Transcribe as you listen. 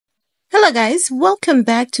Hello guys, welcome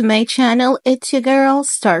back to my channel. It's your girl,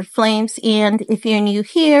 Star Flames, and if you're new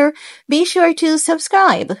here, be sure to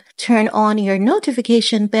subscribe, turn on your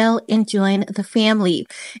notification bell, and join the family.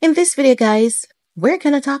 In this video guys, we're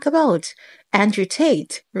gonna talk about Andrew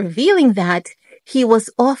Tate revealing that he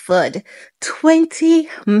was offered $20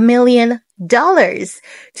 million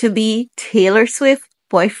to be Taylor Swift's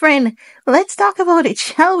boyfriend. Let's talk about it,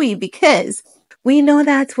 shall we? Because we know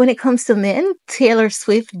that when it comes to men, Taylor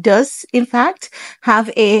Swift does, in fact, have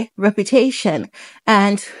a reputation.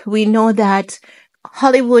 And we know that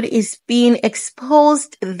Hollywood is being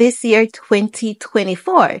exposed this year,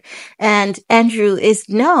 2024. And Andrew is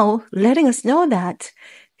now letting us know that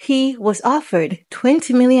he was offered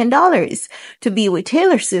 $20 million to be with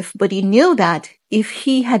Taylor Swift, but he knew that if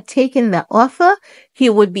he had taken the offer, he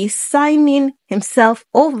would be signing himself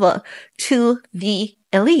over to the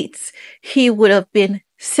elites. He would have been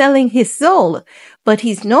selling his soul, but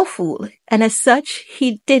he's no fool. And as such,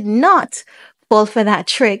 he did not fall for that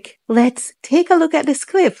trick. Let's take a look at this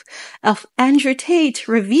clip of Andrew Tate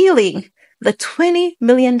revealing the $20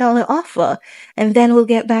 million offer, and then we'll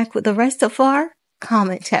get back with the rest of our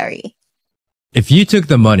commentary. If you took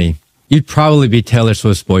the money, you'd probably be Taylor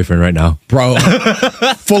Swift's boyfriend right now. Bro,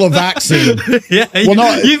 full of vaccine. Yeah,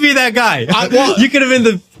 you'd be that guy. You could have been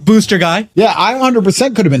the booster guy. Yeah, I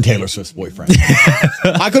 100% could have been Taylor Swift's boyfriend.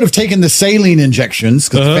 I could have taken the saline injections,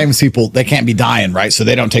 because the famous people, they can't be dying, right? So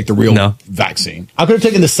they don't take the real vaccine. I could have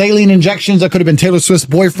taken the saline injections. I could have been Taylor Swift's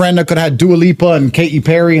boyfriend. I could have had Dua Lipa and Katy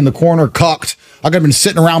Perry in the corner cucked. I could have been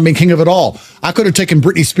sitting around being king of it all. I could have taken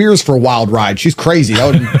Britney Spears for a wild ride. She's crazy. That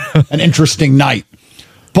would have been an interesting night.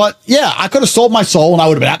 But yeah, I could have sold my soul and I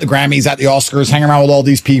would have been at the Grammys, at the Oscars, hanging around with all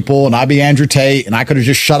these people, and I'd be Andrew Tate, and I could have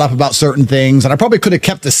just shut up about certain things, and I probably could have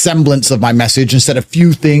kept the semblance of my message instead of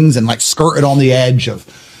few things and like skirted on the edge of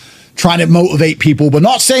trying to motivate people, but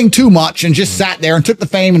not saying too much, and just sat there and took the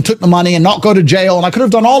fame and took the money and not go to jail, and I could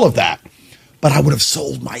have done all of that. But I would have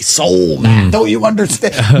sold my soul, man. Don't you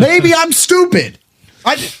understand? Maybe I'm stupid.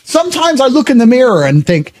 Sometimes I look in the mirror and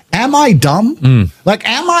think, am I dumb? Like,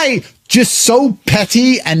 am I just so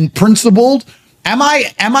petty and principled? Am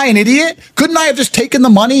I an idiot? Couldn't I have just taken the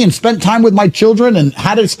money and spent time with my children and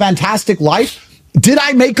had a fantastic life? Did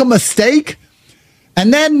I make a mistake?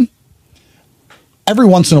 And then every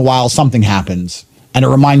once in a while, something happens and it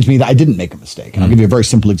reminds me that I didn't make a mistake. And I'll give you a very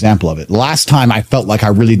simple example of it. The last time I felt like I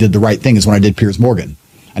really did the right thing is when I did Piers Morgan.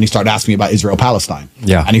 And he started asking me about Israel-Palestine.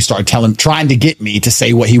 Yeah. And he started trying to get me to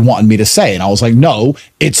say what he wanted me to say. And I was like, no,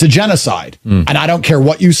 it's a genocide. And I don't care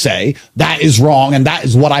what you say. That is wrong. And that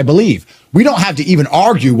is what I believe. We don't have to even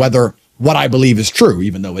argue whether what I believe is true,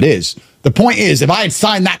 even though it is. The point is, if I had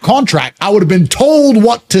signed that contract, I would have been told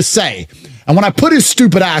what to say. And when I put his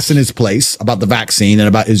stupid ass in his place about the vaccine and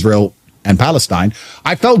about Israel and Palestine,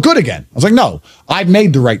 I felt good again. I was like, no, I've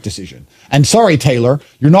made the right decision. And sorry, Taylor,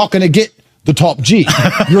 you're not going to get the top G.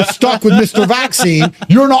 You're stuck with Mr. Vaccine.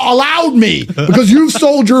 You're not allowed me because you've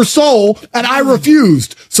sold your soul and I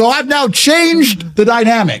refused. So I've now changed the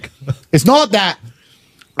dynamic. It's not that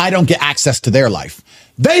I don't get access to their life.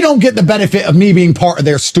 They don't get the benefit of me being part of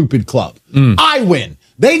their stupid club. I win.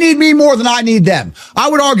 They need me more than I need them. I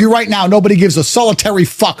would argue right now nobody gives a solitary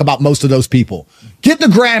fuck about most of those people. Get the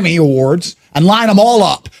Grammy Awards and line them all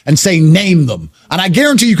up and say, name them. And I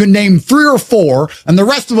guarantee you can name 3 or 4, and the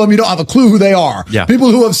rest of them, you don't have a clue who they are. Yeah.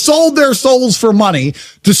 People who have sold their souls for money,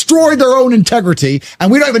 destroyed their own integrity,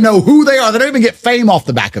 and we don't even know who they are. They don't even get fame off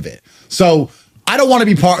the back of it. So I don't want to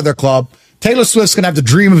be part of their club. Taylor Swift's going to have to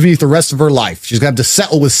dream of me for the rest of her life. She's going to have to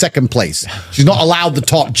settle with second place. She's not allowed the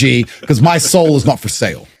top G because my soul is not for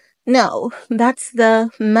sale. No, that's the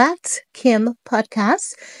Matt Kim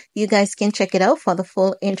podcast. You guys can check it out for the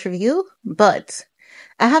full interview. But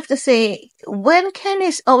I have to say, when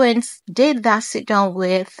Candace Owens did that sit down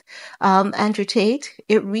with Andrew Tate,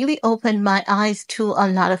 it really opened my eyes to a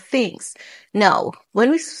lot of things. Now,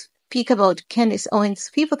 when we speak about Candace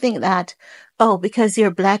Owens, people think that, oh, because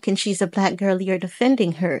you're black and she's a black girl, you're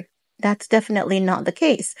defending her. That's definitely not the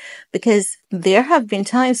case, because there have been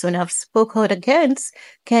times when I've spoke out against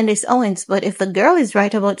Candace Owens, but if the girl is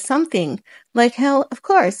right about something, like hell, of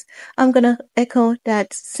course, I'm going to echo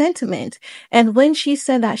that sentiment. And when she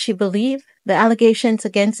said that she believed the allegations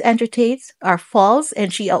against Andrew Tate are false,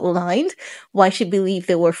 and she outlined why she believed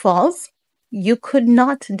they were false, you could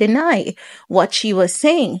not deny what she was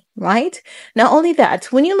saying, right? Not only that,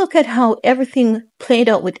 when you look at how everything played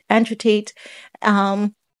out with Andrew Tate,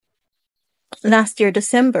 last year,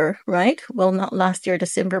 December, right? Well, not last year,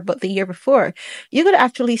 December, but the year before, you could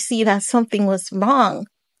actually see that something was wrong.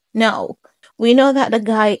 No, we know that the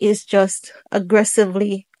guy is just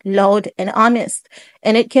aggressively loud, and honest.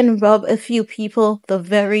 And it can rub a few people the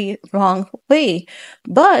very wrong way.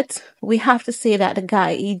 But we have to say that the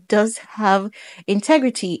guy, he does have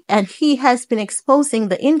integrity, and he has been exposing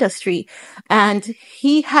the industry, and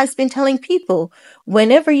he has been telling people,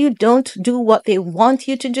 whenever you don't do what they want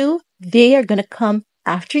you to do, they are going to come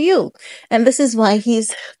after you. And this is why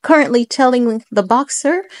he's currently telling the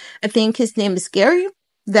boxer, I think his name is Gary,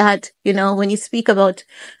 that, when you speak about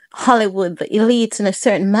Hollywood, the elites in a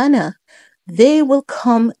certain manner, they will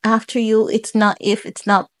come after you. It's not if, it's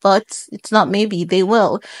not but, it's not maybe, they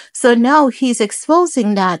will. So now he's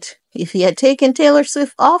exposing that if he had taken Taylor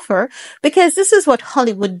Swift's offer, because this is what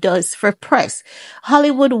Hollywood does for press.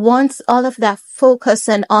 Hollywood wants all of that focus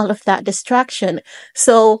and all of that distraction.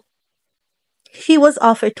 So he was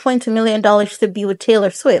offered $20 million to be with Taylor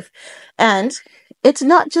Swift. And it's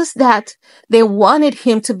not just that they wanted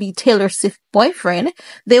him to be Taylor Swift's boyfriend.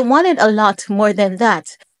 They wanted a lot more than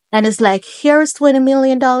that. And it's like, here's $20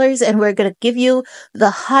 million and we're going to give you the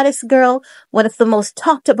hottest girl, one of the most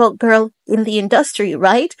talked about girl in the industry,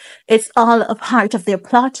 right? It's all a part of their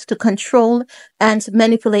plot to control and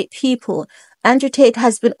manipulate people. Andrew Tate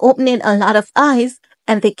has been opening a lot of eyes,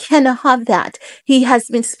 and they cannot have that. He has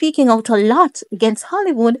been speaking out a lot against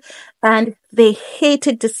Hollywood, and they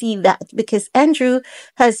hated to see that because Andrew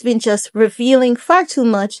has been just revealing far too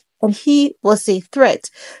much, and he was a threat.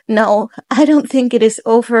 Now, I don't think it is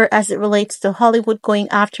over as it relates to Hollywood going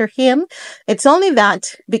after him. It's only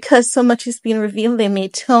that because so much has been revealed, they may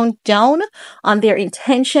tone down on their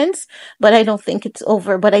intentions, but I don't think it's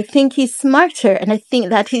over. But I think he's smarter, and I think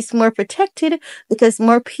that he's more protected because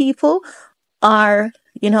more people are,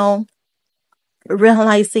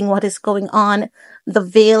 realizing what is going on. The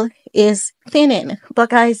veil is thinning. But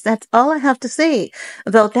guys, that's all I have to say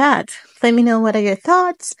about that. Let me know what are your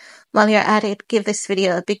thoughts. While you're at it, give this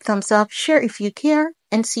video a big thumbs up, share if you care,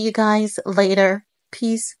 and see you guys later.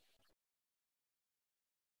 Peace.